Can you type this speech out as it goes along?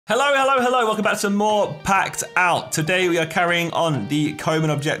Hello, hello, hello. Welcome back to more Packed Out. Today we are carrying on the Coman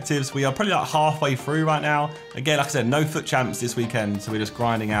objectives. We are probably like halfway through right now. Again, like I said, no foot champs this weekend, so we're just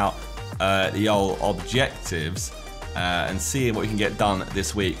grinding out the old objectives and seeing what we can get done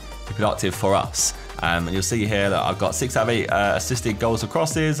this week to be productive for us. And you'll see here that I've got 6 out of 8 assisted goals or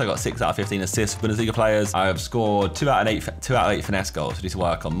crosses. I got 6 out of 15 assists for Bundesliga players. I have scored 2 out of 8 finesse goals. I need to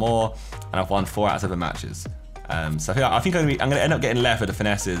work on more, and I've won 4 out of 7 matches. So I think I'm going to end up getting left with the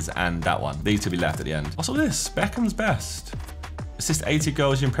finesses and that one. These two be left at the end. What's all this? Beckham's best. Assist 80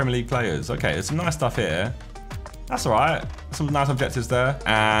 goals in Premier League players. Okay, there's some nice stuff here. That's all right. Some nice objectives there.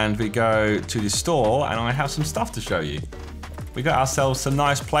 And we go to the store and I have some stuff to show you. We got ourselves some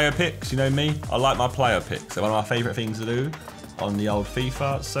nice player picks. You know me, I like my player picks. They're one of my favorite things to do on the old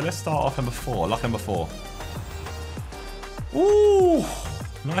FIFA. So let's start off number 4. Luck number 4. Ooh,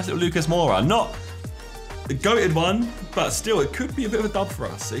 nice little Lucas Moura. Not the goated one, but still, it could be a bit of a dub for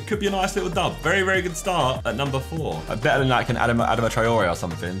us. It could be a nice little dub. Very, very good start at number 4. Better than like an Adama Traore or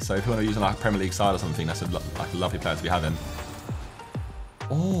something. So if you want to use on like a Premier League side or something, that's like a lovely player to be having.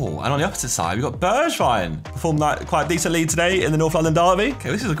 Oh, and on the opposite side, we've got Bergwijn. Performed like quite decently today in the North London derby. Okay,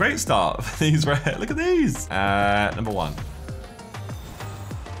 this is a great start for these red. Look at these. Number 1.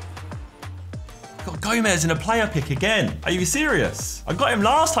 Got Gomez in a player pick again. Are you serious? I got him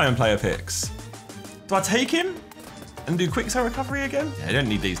last time in player picks. Do I take him and do quick sell recovery again? Yeah, I don't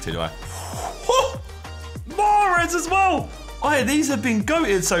need these two, do I? Oh, Mahrez as well. Oh, yeah, these have been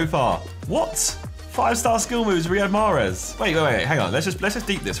goated so far. What? 5-star skill moves, Riyad Mahrez. Wait, hang on. Let's just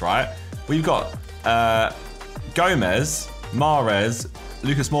deep this, right? We've got Gomez, Mahrez,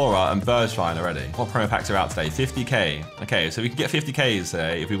 Lucas Moura, and Bergwijn already. What promo packs are out today? 50k. Okay, so we can get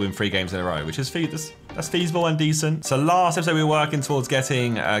 50ks if we win 3 games in a row, which is that's feasible and decent. So last episode we were working towards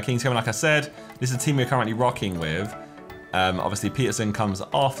getting Kings Coman, like I said. This is the team we're currently rocking with. Obviously Peterson comes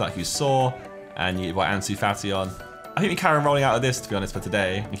off, like you saw, and you got Ansu Fati on. I think we carry on rolling out of this, to be honest, for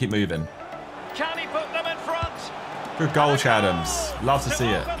today. We keep moving. Can he put them in front? Good goal, Chadams. Love to see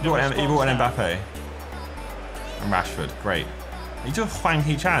it. He brought an Mbappe. And Rashford, great. You do a Hwang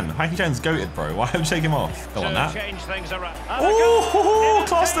Hee-chan. Hwang Hee-chan's goated, bro. Why don't you take him off? Go on that. Oh,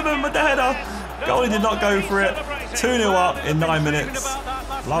 Klosterman with the header. Goalie did not go for it. 2-0 up in 9 minutes.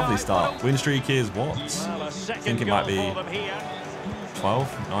 Lovely start. Win streak is what? I think it might be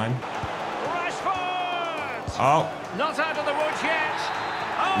 12, 9. Oh. Not out of the woods yet.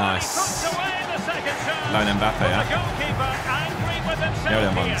 Nice. Lone Mbappe, yeah? Here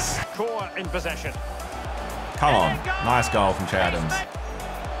them ones. Core in possession. Come on. Nice goal from Che Adams.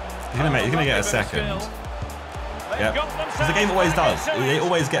 He's gonna get a second. Yep. Because the game always does. They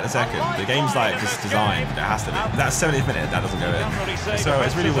always get a second. The game's like just designed. It has to be. That's 70th minute. That doesn't go in. So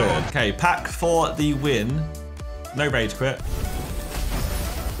it's really weird. Okay, pack for the win. No rage quit.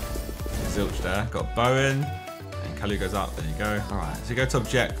 Zilch there. Got Bowen. And Kalu goes up. There you go. All right. So we go to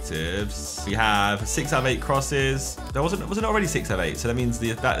objectives. We have 6 out of 8 crosses. There wasn't already 6 out of 8. So that means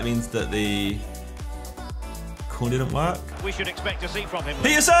that the call didn't work. We should expect to see from him.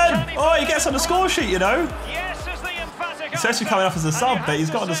 Peterson! Oh, he gets on the score sheet, you know. Yes, as the emphatic. He's actually coming off as a sub, but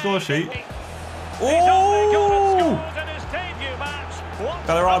he's got on the score sheet. Oh!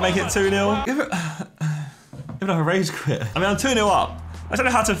 Bellerin make it 2-0. Give it a rage quit. I mean, I'm 2-0 up. I don't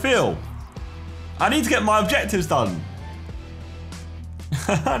know how to feel. I need to get my objectives done.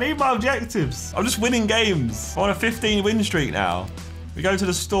 I need my objectives. I'm just winning games. I'm on a 15 win streak now. We go to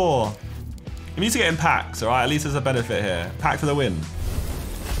the store. We need to get in packs, all right? At least there's a benefit here. Pack for the win.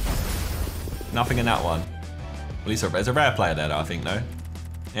 Nothing in that one. At least there's a rare player there, though, I think, no?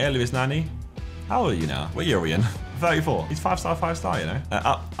 Yeah, Lewis Nani. How old are you now? What year are we in? 34. He's 5-star, you know?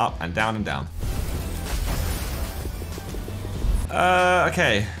 Up, and down, and down.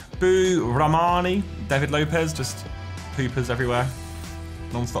 Okay. Boo Ramani. David Lopez, just poopers everywhere.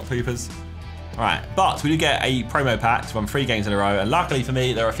 Non-stop poopers. All right, but we do get a promo pack to run 3 games in a row, and luckily for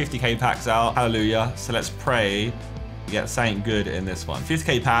me, there are 50k packs out. Hallelujah. So let's pray we get something good in this one.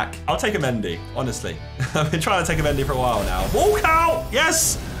 50k pack. I'll take a Mendy, honestly. I've been trying to take a Mendy for a while now. Walk out!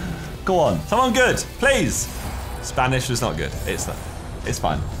 Yes! Go on. Someone good, please. Spanish was not good. It's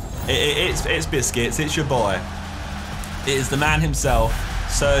fine. It's biscuits. It's your boy. It is the man himself,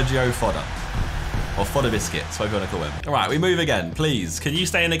 Sergio Fodder. Or Fodder Biscuits, whatever you want to call him. All right, we move again, please. Can you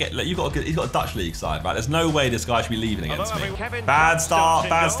stay in again? Like, he's got a Dutch league side, right? There's no way this guy should be leaving against me. Bad start.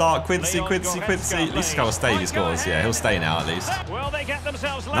 Quincy. At least this guy will stay if he scores. Yeah, he'll stay now at least.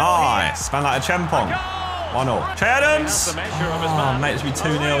 Nice. Man like a Chempong. 1-0. Che Adams. Oh, mate, it should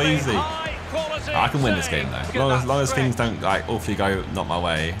be 2-0 easy. I can win this game though. As long as things don't like awfully go not my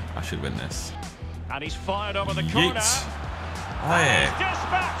way, I should win this. And he's fired over the corner. Yeet. Oh,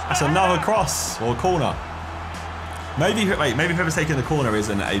 yeah. That's another cross or corner. Maybe whoever's taking the corner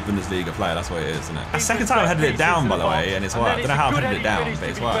isn't a Bundesliga player. That's what it is, isn't it? The second time I headed it down, by the way, and it's worked. I don't know how I headed it down, but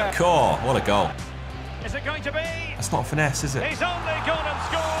it's worked. Cool. What a goal. Is it going to be? That's not finesse, is it? He's only gone and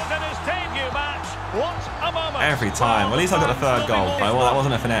scored in his debut match. What a moment. Every time. Well, at least I got the third goal. But, well, that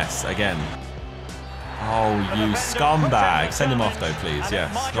wasn't a finesse again. Oh, you scumbag. Send him off, though, please.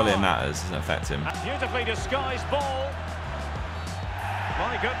 Yes. Well, it matters. It doesn't affect him. Beautifully disguised ball.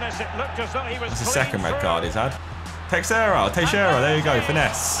 My goodness, it looked as though he was. That's the second red card he's had. Teixeira, there you go,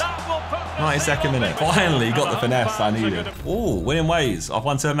 finesse. 92nd minute. Finally got the finesse I needed. Ooh, winning ways. I've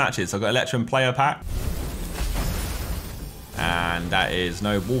won 2 matches. I've got Electrum player pack. And that is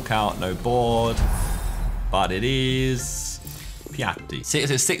no walkout, no board. But it is Piatti.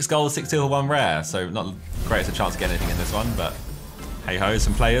 It's 6 goals, 6 silver, 1 rare. So not the greatest chance to get anything in this one, but hey ho,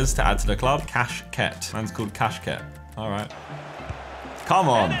 some players to add to the club. Cash Ket. Man's called Cash Ket. Alright. Come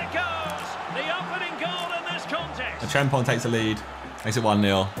on. The opening goal in this contest. Chempon takes the lead. Makes it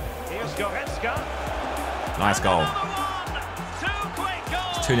 1-0. Here's Goretzka. Nice goal.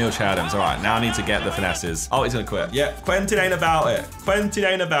 2-0 Chadams. All right, now I need to get the finesses. Oh, he's going to quit. Yeah, Quentin ain't about it. Quentin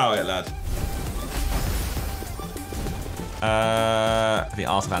ain't about it, lad. I think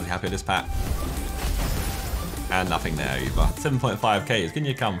Arsenal fans are happy with this pack. And nothing there either. 7.5k. Can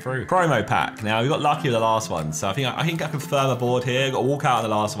you come through? Promo pack. Now, we got lucky with the last one. So I think I can firm a board here. Got to walk out on the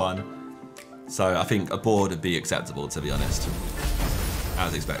last one. So I think a board would be acceptable, to be honest.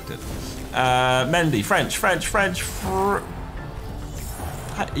 As expected. Mendy, French.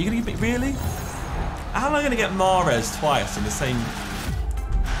 Are you going to give me, really? How am I going to get Mahrez twice in the same?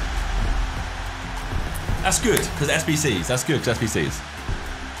 That's good, because SBCs. That's good, because SBCs.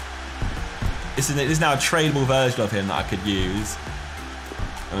 This is now a tradable version of him that I could use.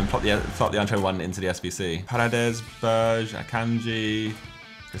 And then plop the untraded one into the SBC. Paredes, Berge, Akanji,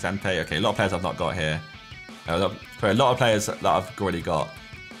 Cristante. Okay, a lot of players I've not got here. A lot of players that I've already got.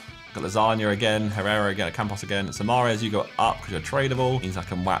 Got Lasagna again, Herrera again, Campos again. Samares, you go up because you're tradable. Means I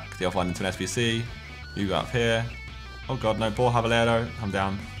can whack the other one into an SBC. You go up here. Oh god, no. Borja Valero, come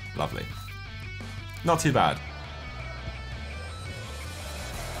down. Lovely. Not too bad.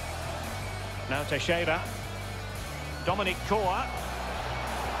 Now Teixeira. Dominic Koa.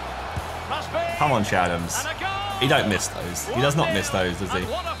 Come on, Chadams. He don't miss those. He does not miss those, does he?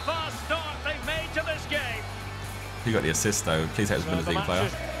 What a fast start they've made to this game. He got the assist though. Please hit his Bundesliga player.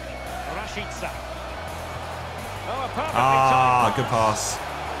 Ah, good pass.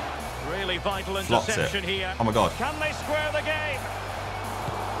 Really vital Flops interception it. here. Oh my god. Can they square the game?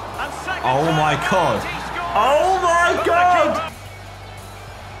 And second Oh my time god. he scores. Oh my god.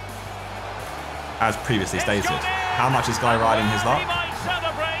 As previously stated, how much is Guy riding his luck? He might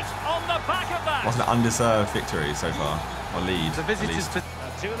celebrate on the back of that. Wasn't an undeserved victory so far, or lead at least.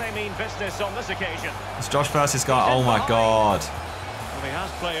 Do they mean business on this occasion? It's Josh versus Guy. Oh my god. Well, he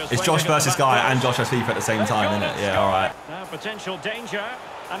has players It's Josh versus Guy and Josh versus FIFA at the same time, isn't it? Yeah, all right. Now potential danger,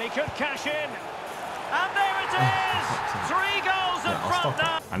 and he could cash in. And there it is! 3 goals in front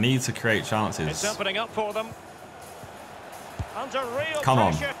now. I need to create chances. It's opening up for them. Under real Come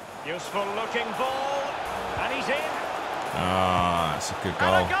on. pressure. Useful looking ball, and he's in. Ah, it's a good And a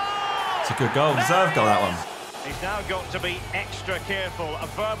goal. goal! It's a good goal. Deserved goal, that one. He's now got to be extra careful. A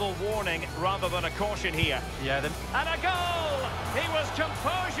verbal warning rather than a caution here. Yeah, then. And a goal! He was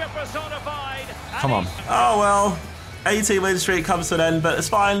composure personified. Come on. Oh, well. 18 win streak comes to an end, but it's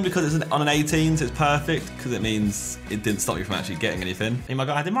fine because it's on an 18, so it's perfect because it means it didn't stop me from actually getting anything. Did my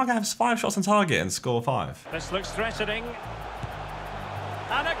guy have 5 shots on target and score 5? This looks threatening.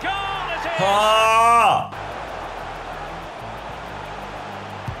 And a goal it is! Ah!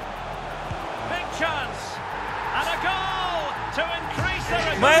 Big chance. And a goal to increase the...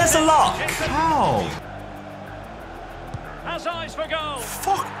 Where's the luck? How? Has eyes for goal.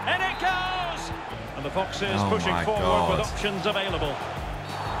 Fuck. And it goes. And the Foxes Oh pushing my forward God. with options available.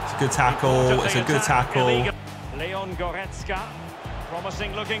 It's a good tackle. It's a good tackle. Leon Goretzka.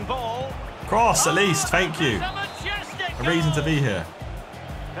 Promising looking ball. Cross, at least. Thank you. It's a majestic A reason to goal. be here.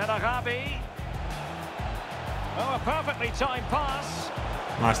 Benarabi. Oh, a perfectly timed pass.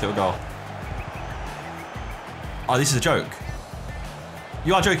 Nice little goal. Oh, this is a joke.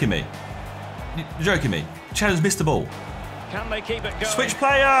 You are joking me. You're joking me. Chadham's missed the ball. Can they keep it going? Switch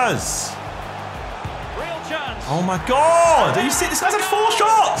players. Real chance. Oh my god. Do you see? This guy's had 4 He's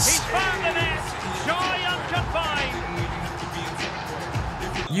shots. found the net. Shy and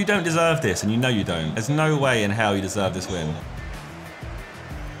confined. You don't deserve this, and you know you don't. There's no way in hell you deserve this win.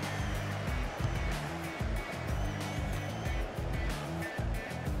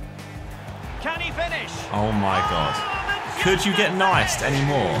 Can he finish? Oh my god. Could you get niced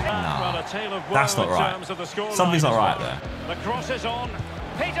anymore? No. That's not right. Something's not right there. The cross is on.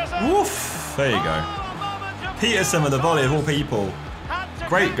 Peterson. Woof. There you go. Peterson with the volley of all people.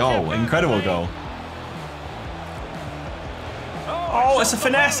 Great goal. Incredible goal. Oh, it's a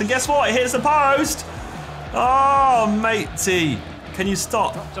finesse. And guess what? It hits the post. Oh, matey. Can you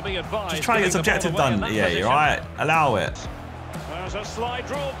stop? Just trying to get this objective done. Yeah, you're right. Allow it. There's a slide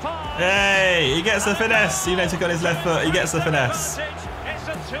rule pass. Hey, he gets the finesse. Even though he took on his left foot, he gets the finesse. It's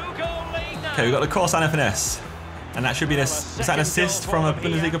a 2-goal lead now. Okay, we've got the cross and a finesse. And that should be this. Is that an assist from a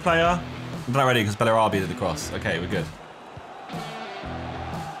Bundesliga player? I'm not ready because Bellarabi did the cross. Okay, we're good.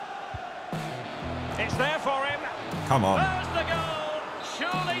 It's there for him. Come on. There's the goal.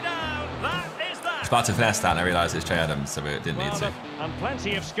 Surely down. That is that. I was about to finesse that and I realised it's Jme Adams, so we didn't need to. And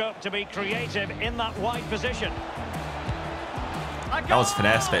plenty of scope to be creative in that wide position. That was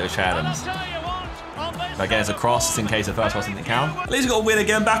finesse, but it was Jme Adams. But again, it's a cross just in case the first cross didn't count. At least we've got a win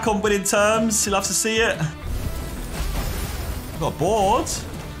again, back on winning terms. He loves to see it. We've got a board.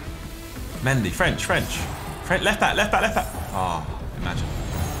 Mendy, French. Left back. Oh, imagine.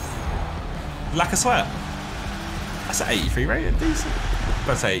 Lack of sweat. That's an 83 rated, decent.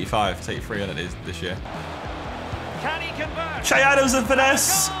 I'd say 85, it's 83 on it is this year. Can he convert? Jme Adams and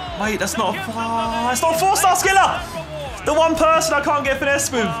finesse. Wait, that's not a 4-star skiller. The one person I can't get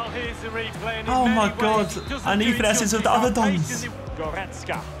finesse with. Oh my god. I need finesses with the other dons.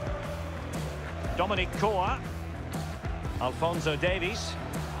 Goretzka. Dominic Koa. Alphonso Davies.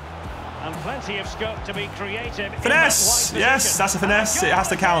 And plenty of scope to be creative. Finesse! Yes, that's a finesse. It has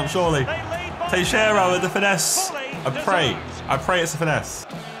to count, surely. Teixeira with the finesse. I pray it's a finesse.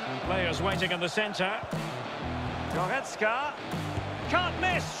 Players waiting in the centre. Goretzka. Can't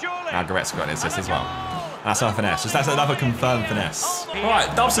miss, surely. Now Goretzka got an assist as well. That's not a finesse. That's another confirmed finesse. Alright,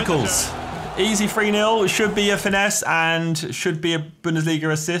 Dubsicles. Easy 3-0. Should be a finesse and should be a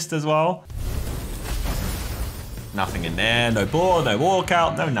Bundesliga assist as well. Nothing in there. No ball, no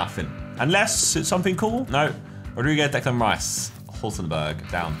walkout, no nothing. Unless it's something cool. No. Rodriguez, Declan Rice. Hulsenberg,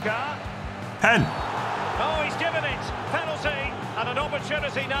 down. Pen. Oh, he's given it. Penalty. And an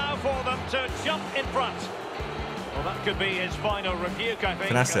opportunity now for them to jump in front. Well, that could be his final rebuke, I think.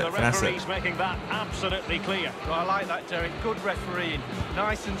 Finesse it, and the referee's making that absolutely clear. Well, I like that, Derek. Good refereeing.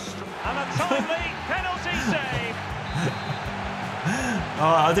 Nice and strong. And a timely penalty save.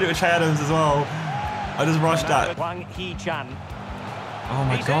 Oh, I did it with Jme Adams as well. I just rushed that. Wang Hee-chan. Oh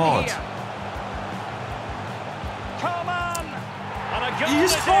my god. Coman. And a goal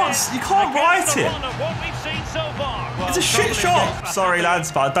You can't write it. What we've seen so far. It's a shit shot. Sorry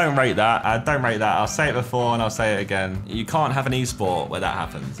lads, but I don't rate that. I'll say it before and I'll say it again. You can't have an esport where that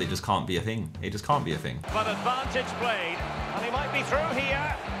happens. It just can't be a thing. It just can't be a thing. But advantage played. And he might be through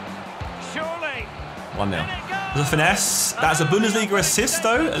here. Surely. 1-0. There's a finesse. That's a Bundesliga assist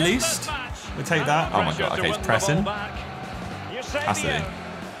though, at least. We take that. Oh my god, okay, he's pressing. That's it.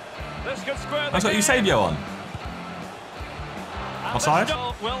 That's got Eusebio on. Offside?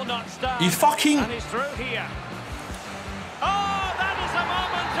 You fucking...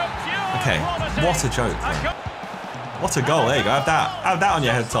 Okay, what a joke. Man. What a goal, there you go. Have that on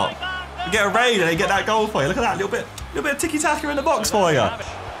your head top. You get a raid and they get that goal for you. Look at that, little bit of tiki-taka in the box for you.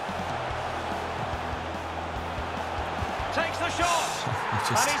 Takes the shot.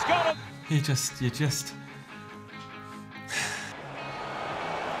 And he's got him. You just...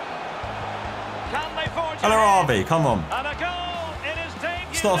 Hello, RB, come on.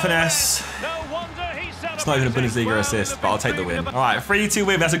 It's not a finesse. It's not even a Bundesliga assist, but I'll take the win. All right, 3-2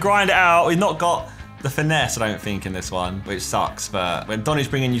 win. We have to grind it out. We've not got the finesse, I don't think, in this one, which sucks. But when Donny's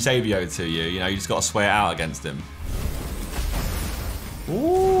bringing Eusebio to you, you know, you just got to swear it out against him.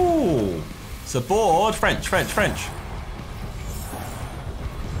 Ooh. It's a board. French.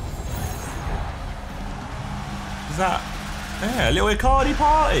 Is that? Yeah, a little Icardi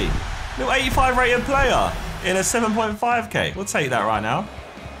party. Little 85 rated player in a 7.5k. We'll take that right now.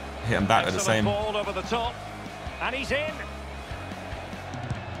 Hit him back with the same. Ball over the top. And he's in.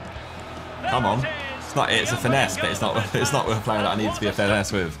 Come on. It's not it, it's a finesse, but it's not with a player that I need to be a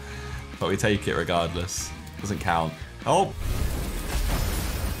finesse with. But we take it regardless. Doesn't count. Oh.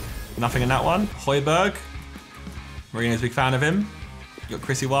 Nothing in that one. Højbjerg. Marina's a big fan of him. You got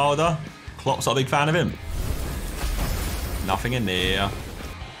Chrissy Wilder. Klopp's not a big fan of him. Nothing in there.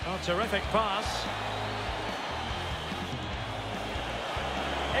 Oh, terrific pass.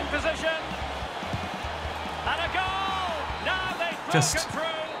 In position. And a goal. Now they've broken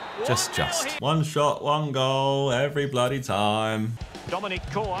through. Just. One shot, one goal, every bloody time. Dominic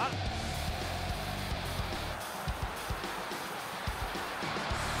Koa.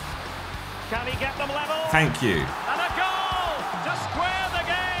 Can he get them level? Thank you. And a goal. to square the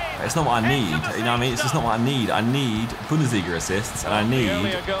game. It's not what I need. You know what I mean? It's just not what I need. I need Bundesliga assists and I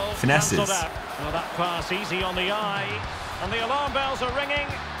need finesses. Well, that pass easy on the eye, and the alarm bells are ringing.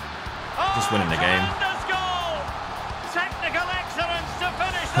 Oh, just winning the game. Goal. Technical excellence to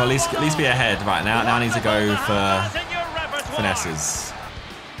finish. Well, at least be ahead right now. Now I need to go for finesses.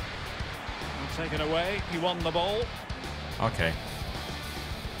 Taken away. He won the ball. Okay.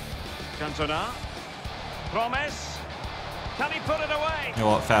 Cantona. Promise. Can he put it away? You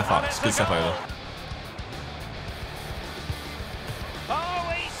know what? Fair fucks. Good step over.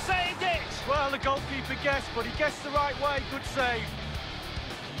 Oh, he saved it. Well, the goalkeeper guessed, but he guessed the right way. Good save.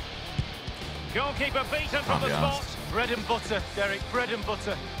 Goalkeeper beaten from the spot. Bread and butter, Derek. Bread and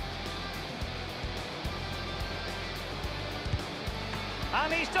butter.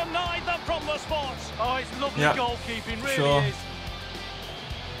 And he's denied them from the spot. Oh, it's lovely goalkeeping, really is.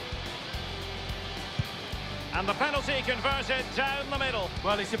 And the penalty converted down the middle.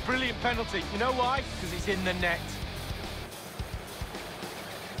 Well, it's a brilliant penalty. You know why? Because it's in the net.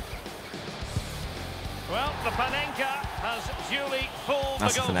 Well, the Panenka has duly fooled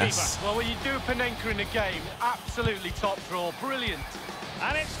That's the goalkeeper. finesse. Well, when you do Panenka in a game, absolutely top draw. Brilliant.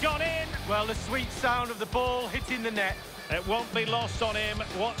 And it's gone in. Well, the sweet sound of the ball hitting the net. It won't be lost on him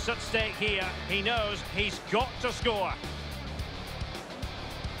what's at stake here. He knows he's got to score.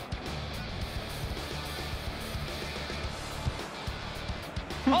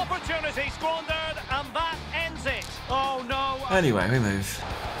 Opportunity squandered, and that ends it. Oh, no. Anyway, we move.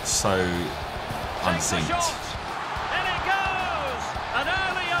 So unsynced. In it goes. An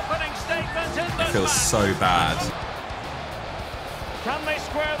early opening statement in the It feels so bad. Can they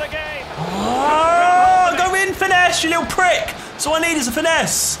square the game? Oh, go in, finesse, you little prick. That's all I need is a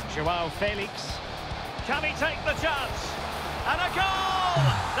finesse. Joao Felix. Can he take the chance? And a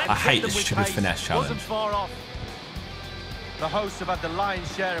goal! I hate this stupid finesse challenge. Wasn't far off. The hosts have had the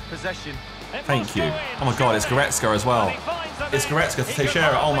lion's share of possession. Thank you. Oh my god, it's Goretzka as well. It's Goretzka to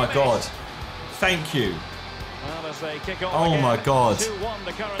Teixeira. Oh my god. Thank you. Oh my god.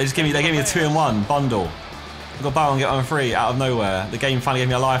 They gave me a 2-in-1 bundle. I've got Bow and get on free out of nowhere. The game finally gave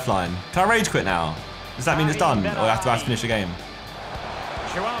me a lifeline. Can I rage quit now? Does that mean it's done? Or do I have to finish the game?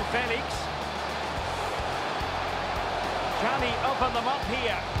 Joao Felix. Can he open them up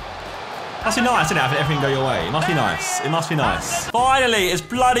here? Must be nice, isn't it, having everything go your way? It must be nice. It must be nice. Finally, it's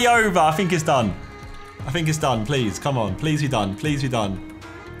bloody over. I think it's done. I think it's done. Please, come on. Please be done. Please be done.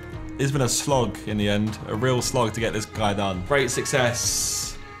 It's been a slog in the end. A real slog to get this guy done. Great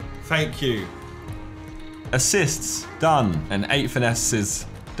success. Thank you. Assists, done. And 8 finesses,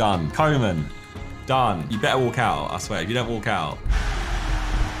 done. Coman, done. You better walk out, I swear. If you don't walk out.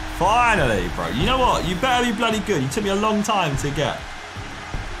 Finally, bro. You know what? You better be bloody good. You took me a long time to get.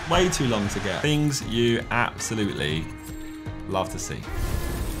 Way too long to get. Things you absolutely love to see.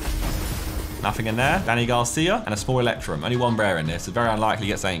 Nothing in there. Danny Garcia and a small Electrum. Only one rare in this. It's very unlikely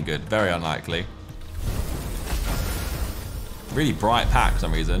he gets something good. Very unlikely. Really bright pack for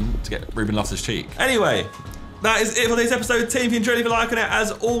some reason to get Ruben Loftus-Cheek. Anyway, that is it for today's episode. Team, if you enjoyed, leave a like on it.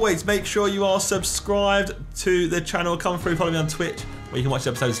 As always, make sure you are subscribed to the channel. Come through, follow me on Twitch, where you can watch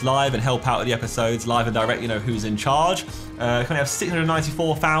the episodes live and help out with the episodes live and direct. You know who's in charge. Currently have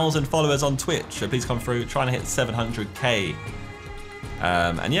 694,000 followers on Twitch, so please come through. Trying to hit 700k.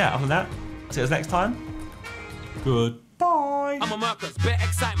 And yeah, other than that, see you guys next time. Goodbye. I'm a Mercus, bare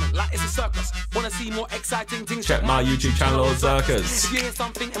excitement like it's a circus. Wanna see more exciting things? Check my YouTube channel, Zerkas. If you hear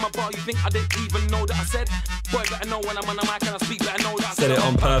something in my bar you think I didn't even know that I said, boy, better know when I'm on the mic and I speak, better know that I said it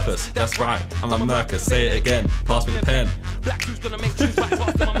on purpose. That's right. I'm a Mercus. Say it again. Pass me the pen. Black shoes gonna make shoes back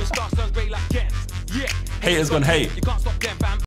off. My moustache turns grey like Ken. Yeah. Haters gonna hate. You can't stop them, fam.